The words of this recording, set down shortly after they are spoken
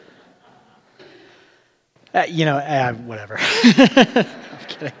Whatever. I'm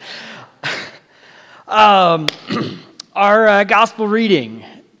kidding. Our gospel reading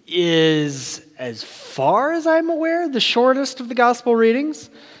is, as far as I'm aware, the shortest of the gospel readings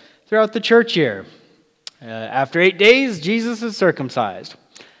throughout the church year. After 8 days, Jesus is circumcised.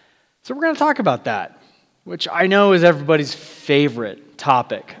 So we're going to talk about that, which I know is everybody's favorite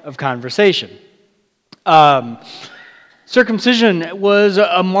topic of conversation. Circumcision was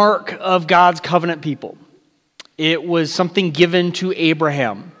a mark of God's covenant people. It was something given to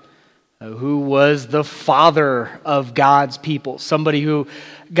Abraham, who was the father of God's people, somebody who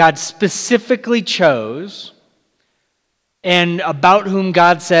God specifically chose and about whom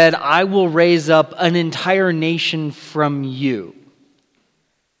God said, "I will raise up an entire nation from you."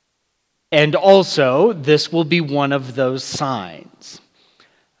 And also, this will be one of those signs.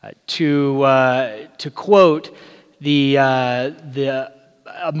 To quote the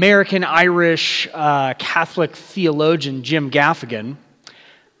American-Irish Catholic theologian Jim Gaffigan,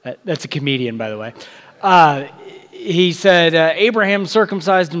 that's a comedian, by the way, he said, "Abraham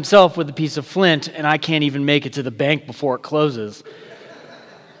circumcised himself with a piece of flint, and I can't even make it to the bank before it closes."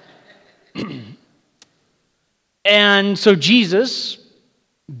 And so Jesus,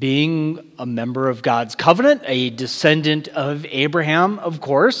 being a member of God's covenant, a descendant of Abraham, of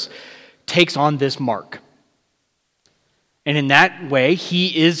course, takes on this mark. And in that way,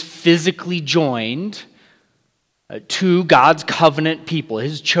 he is physically joined to God's covenant people,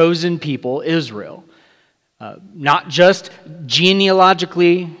 his chosen people, Israel. Not just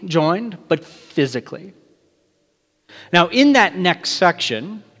genealogically joined, but physically. Now, in that next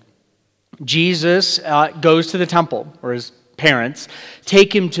section, Jesus goes to the temple, or his parents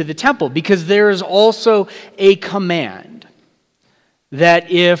take him to the temple, because there is also a command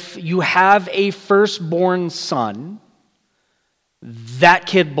that if you have a firstborn son, that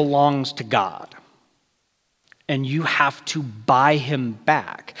kid belongs to God, and you have to buy him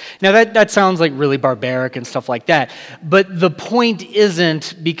back. Now that sounds like really barbaric and stuff like that, but the point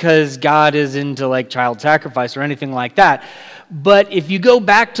isn't because God is into like child sacrifice or anything like that. But if you go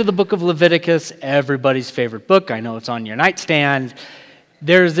back to the book of Leviticus, everybody's favorite book, I know it's on your nightstand,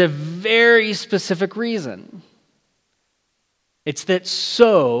 there's a very specific reason. It's that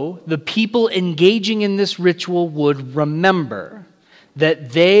so the people engaging in this ritual would remember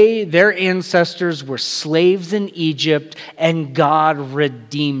that their ancestors were slaves in Egypt and God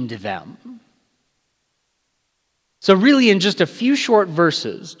redeemed them. So really, in just a few short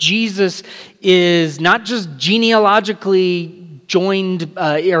verses, Jesus is not just genealogically joined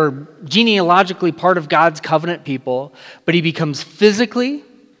or genealogically part of God's covenant people, but he becomes physically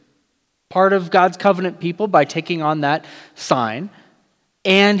part of God's covenant people by taking on that sign,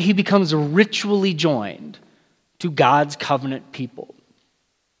 and he becomes ritually joined to God's covenant people.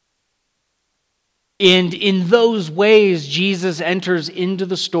 And in those ways, Jesus enters into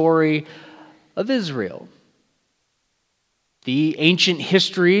the story of Israel. The ancient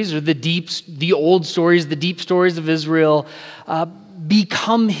histories, or the old stories, the deep stories of Israel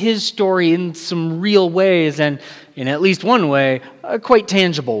become his story in some real ways, and in at least one way, a quite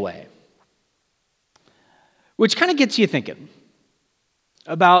tangible way. Which kind of gets you thinking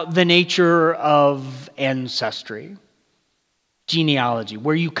about the nature of ancestry, genealogy,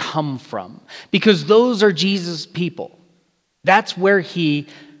 where you come from. Because those are Jesus' people. That's where he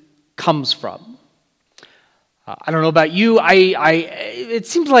comes from. I don't know about you, it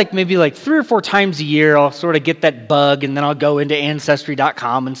seems like maybe like 3 or 4 times a year I'll sort of get that bug, and then I'll go into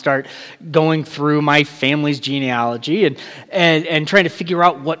Ancestry.com and start going through my family's genealogy and trying to figure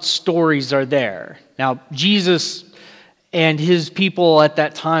out what stories are there. Now, Jesus and his people at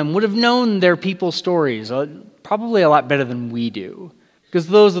that time would have known their people's stories probably a lot better than we do, because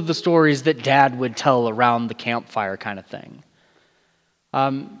those are the stories that Dad would tell around the campfire kind of thing.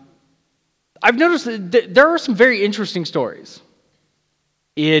 I've noticed that there are some very interesting stories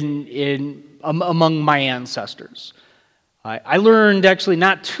among my ancestors. I learned actually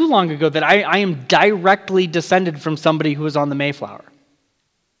not too long ago that I am directly descended from somebody who was on the Mayflower.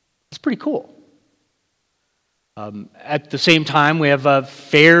 It's pretty cool. At the same time, we have a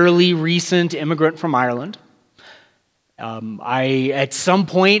fairly recent immigrant from Ireland. I, at some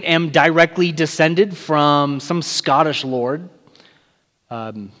point, am directly descended from some Scottish lord.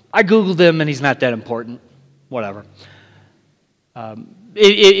 I Googled him, and he's not that important. Whatever.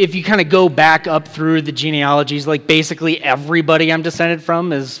 If you kind of go back up through the genealogies, like basically everybody I'm descended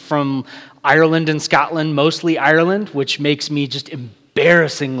from is from Ireland and Scotland, mostly Ireland, which makes me just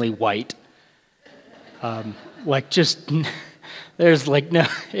embarrassingly white. There's like no,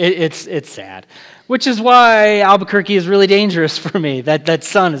 it's sad. Which is why Albuquerque is really dangerous for me. That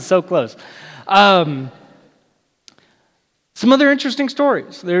sun is so close. Some other interesting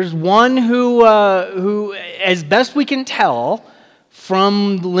stories. There's one who, as best we can tell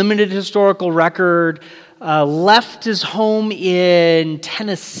from limited historical record, left his home in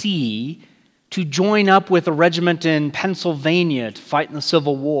Tennessee to join up with a regiment in Pennsylvania to fight in the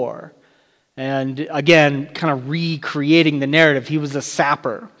Civil War. And again, kind of recreating the narrative, he was a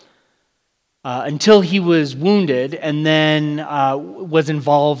sapper until he was wounded, and then was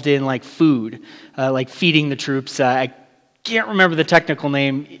involved in like food, like feeding the troops. I can't remember the technical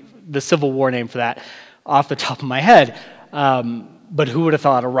name, the Civil War name for that off the top of my head. But who would have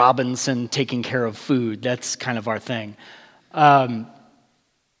thought of Robinson taking care of food? That's kind of our thing. We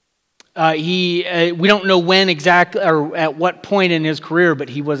don't know when exactly or at what point in his career, but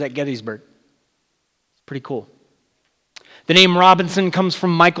he was at Gettysburg. It's pretty cool. The name Robinson comes from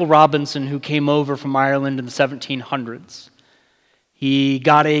Michael Robinson, who came over from Ireland in the 1700s. He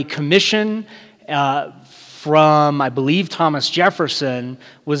got a commission from, I believe, Thomas Jefferson,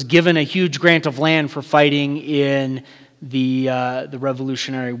 was given a huge grant of land for fighting in the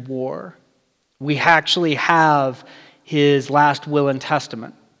Revolutionary War. We actually have his last will and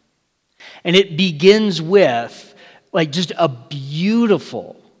testament. And it begins with like just a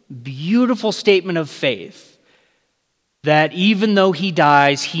beautiful, beautiful statement of faith that even though he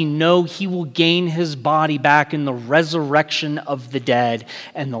dies, he knows he will gain his body back in the resurrection of the dead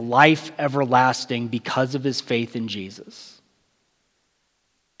and the life everlasting because of his faith in Jesus.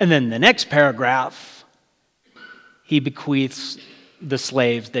 And then the next paragraph, he bequeaths the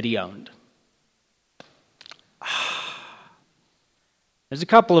slaves that he owned. There's a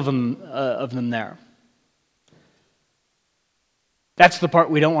couple of them there. That's the part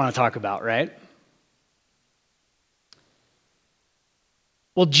we don't want to talk about, right?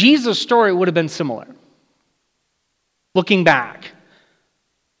 Well, Jesus' story would have been similar. Looking back,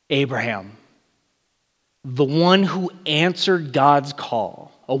 Abraham, the one who answered God's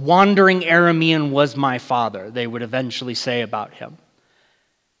call, a wandering Aramean was my father, they would eventually say about him.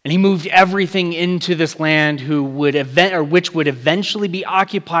 And he moved everything into this land which would eventually be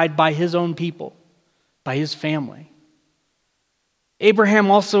occupied by his own people, by his family. Abraham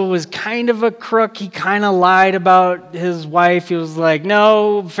also was kind of a crook. He kind of lied about his wife. He was like,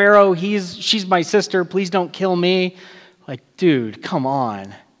 no, Pharaoh, she's my sister. Please don't kill me. Like, dude, come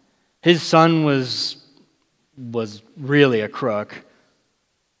on. His son was really a crook.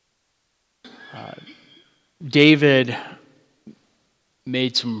 David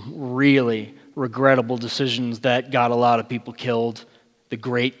made some really regrettable decisions that got a lot of people killed. The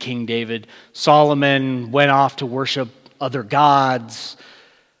great King David. Solomon went off to worship other gods.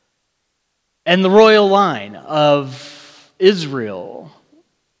 And the royal line of Israel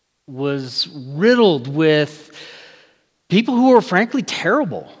was riddled with people who were frankly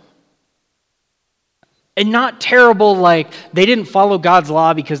terrible. And not terrible like they didn't follow God's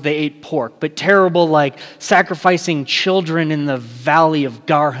law because they ate pork, but terrible like sacrificing children in the valley of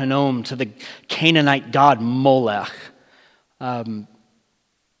Gar Hinnom to the Canaanite god Molech.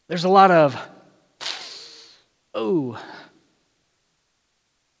 There's a lot of,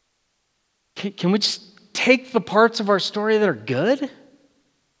 can we just take the parts of our story that are good?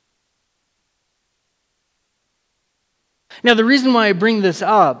 Now, the reason why I bring this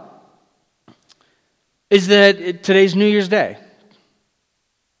up is that today's New Year's Day.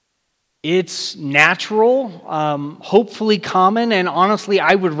 It's natural, hopefully common, and honestly,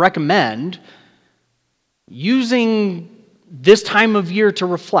 I would recommend using this time of year to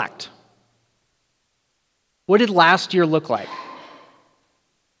reflect. What did last year look like?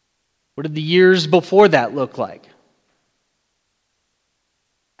 What did the years before that look like?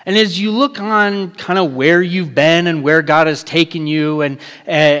 And as you look on kind of where you've been and where God has taken you and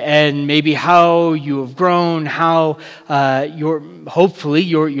maybe how you have grown, how hopefully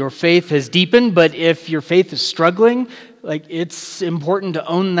your faith has deepened, but if your faith is struggling, like it's important to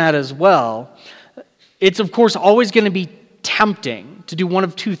own that as well. It's of course always going to be tempting to do one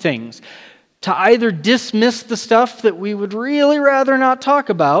of two things. To either dismiss the stuff that we would really rather not talk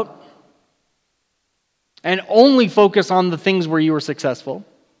about and only focus on the things where you were successful.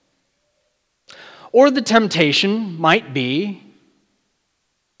 Or the temptation might be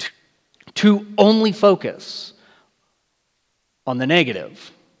to only focus on the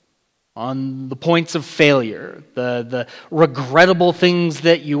negative, on the points of failure, the regrettable things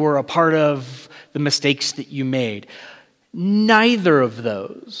that you were a part of, the mistakes that you made. Neither of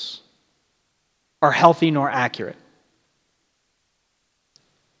those are healthy nor accurate.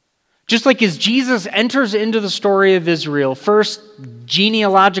 Just like as Jesus enters into the story of Israel, first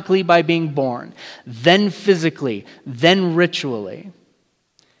genealogically by being born, then physically, then ritually,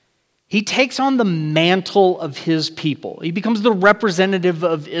 He takes on the mantle of his people. He becomes the representative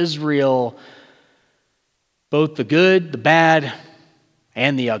of Israel, both the good, the bad,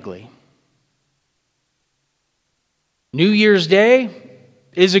 and the ugly. New Year's Day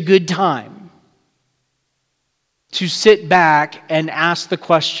is a good time to sit back and ask the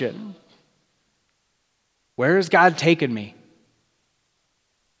question, where has God taken me?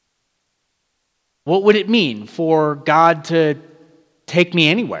 What would it mean for God to take me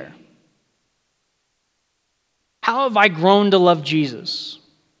anywhere? How have I grown to love Jesus?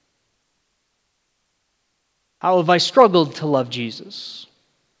 How have I struggled to love Jesus?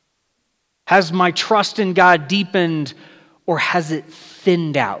 Has my trust in God deepened, or has it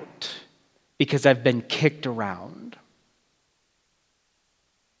thinned out because I've been kicked around?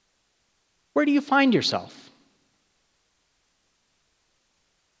 Where do you find yourself?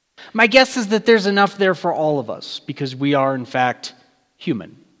 My guess is that there's enough there for all of us because we are, in fact,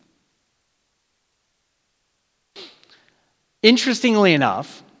 human. Interestingly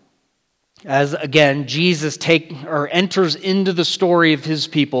enough, as again Jesus enters into the story of his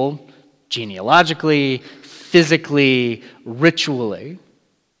people genealogically, physically, ritually,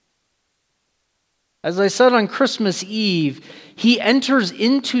 as I said on Christmas Eve, he enters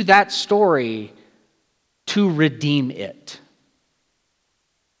into that story to redeem it.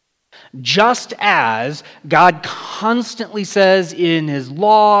 Just as God constantly says in his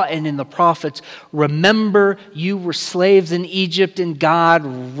law and in the prophets, remember you were slaves in Egypt and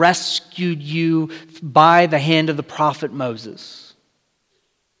God rescued you by the hand of the prophet Moses.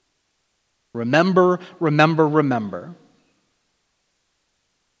 Remember, remember, remember.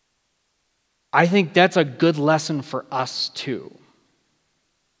 I think that's a good lesson for us too.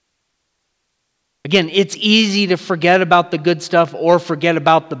 Again, it's easy to forget about the good stuff or forget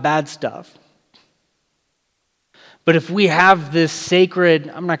about the bad stuff. But if we have this sacred,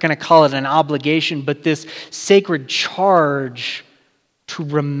 I'm not going to call it an obligation, but this sacred charge to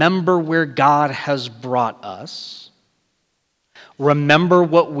remember where God has brought us, remember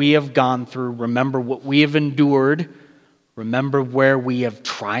what we have gone through, remember what we have endured, remember where we have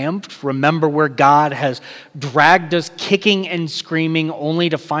triumphed, remember where God has dragged us kicking and screaming only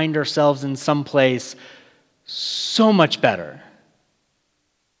to find ourselves in some place so much better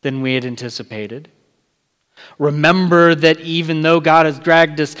than we had anticipated. Remember that even though God has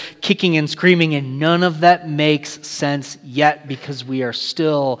dragged us kicking and screaming, and none of that makes sense yet because we are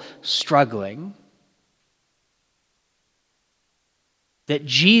still struggling, that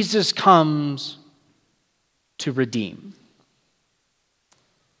Jesus comes to redeem.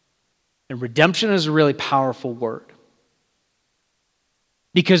 And redemption is a really powerful word.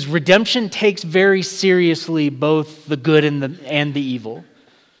 Because redemption takes very seriously both the good and the evil.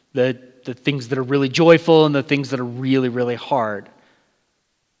 The things that are really joyful and the things that are really, really hard.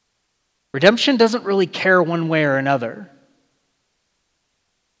 Redemption doesn't really care one way or another.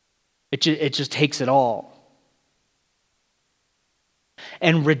 It just takes it all.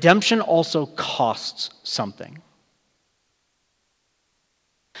 And redemption also costs something.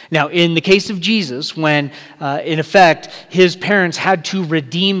 Now, in the case of Jesus, when, in effect, his parents had to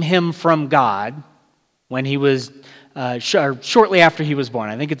redeem him from God when he was, shortly after he was born,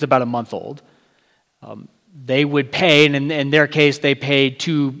 I think it's about a month old, they would pay, and in their case, they paid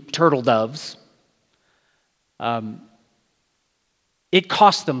 2 turtle doves. It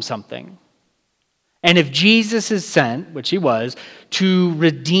cost them something. And if Jesus is sent, which he was, to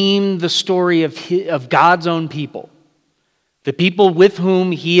redeem the story of God's own people, the people with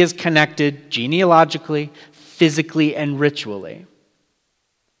whom he is connected genealogically, physically, and ritually,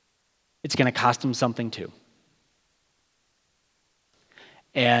 it's going to cost him something too.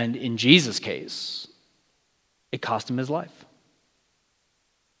 And in Jesus' case, it cost him his life.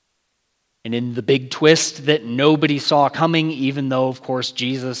 And in the big twist that nobody saw coming, even though, of course,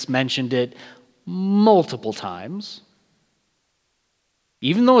 Jesus mentioned it multiple times,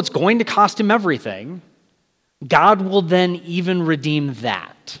 even though it's going to cost him everything, God will then even redeem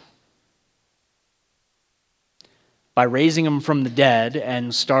that by raising him from the dead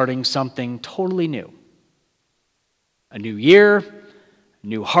and starting something totally new. A new year,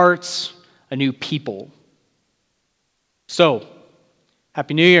 new hearts, a new people. So,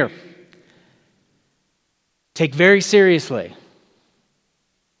 Happy New Year. Take very seriously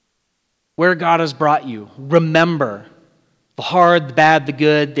where God has brought you. Remember the hard, the bad, the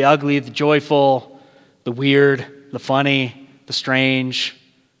good, the ugly, the joyful, the weird, the funny, the strange.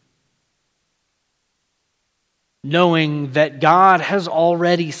 Knowing that God has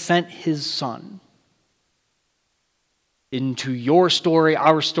already sent his Son into your story,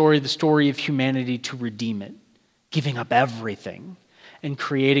 our story, the story of humanity to redeem it, giving up everything and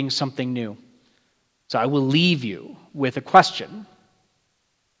creating something new. So I will leave you with a question.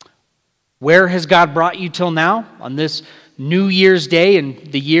 Where has God brought you till now on this New Year's Day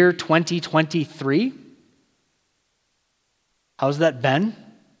in the year 2023? How's that been?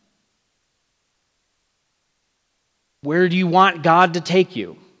 Where do you want God to take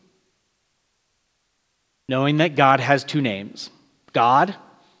you? Knowing that God has two names, God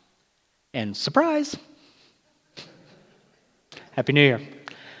and surprise. Happy New Year.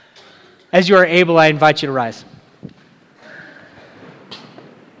 As you are able, I invite you to rise.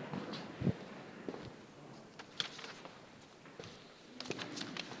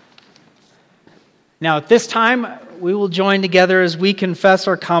 Now, at this time, we will join together as we confess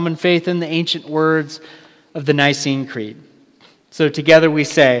our common faith in the ancient words of the Nicene Creed. So together we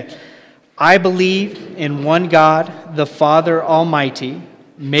say, I believe in one God, the Father Almighty,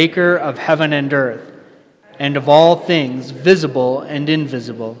 maker of heaven and earth, and of all things visible and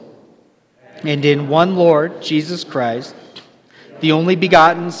invisible, and in one Lord, Jesus Christ, the only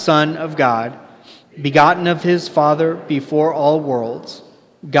begotten Son of God, begotten of his Father before all worlds,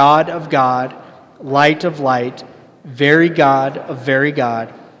 God of God, light of light, very God of very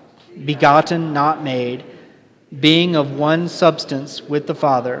God, begotten, not made, being of one substance with the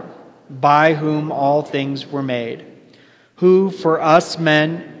Father, by whom all things were made, who for us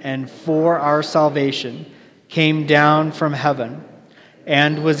men and for our salvation came down from heaven,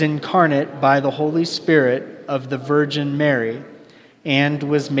 and was incarnate by the Holy Spirit of the Virgin Mary, and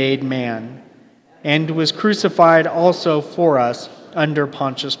was made man, and was crucified also for us under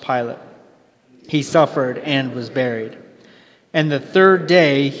Pontius Pilate. He suffered and was buried. And the third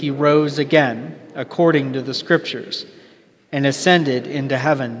day he rose again, according to the Scriptures, and ascended into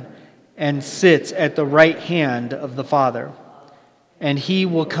heaven, and sits at the right hand of the Father. And he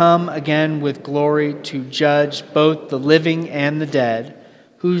will come again with glory to judge both the living and the dead,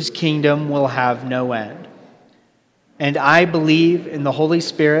 whose kingdom will have no end. And I believe in the Holy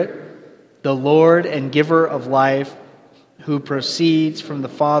Spirit, the Lord and giver of life, who proceeds from the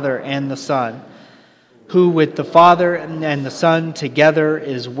Father and the Son, who with the Father and the Son together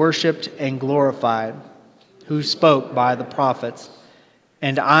is worshipped and glorified, who spoke by the prophets.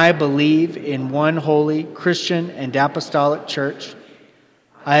 And I believe in one holy Christian and apostolic church.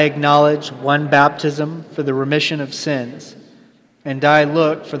 I acknowledge one baptism for the remission of sins, and I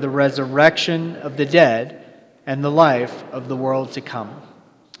look for the resurrection of the dead and the life of the world to come.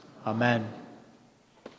 Amen.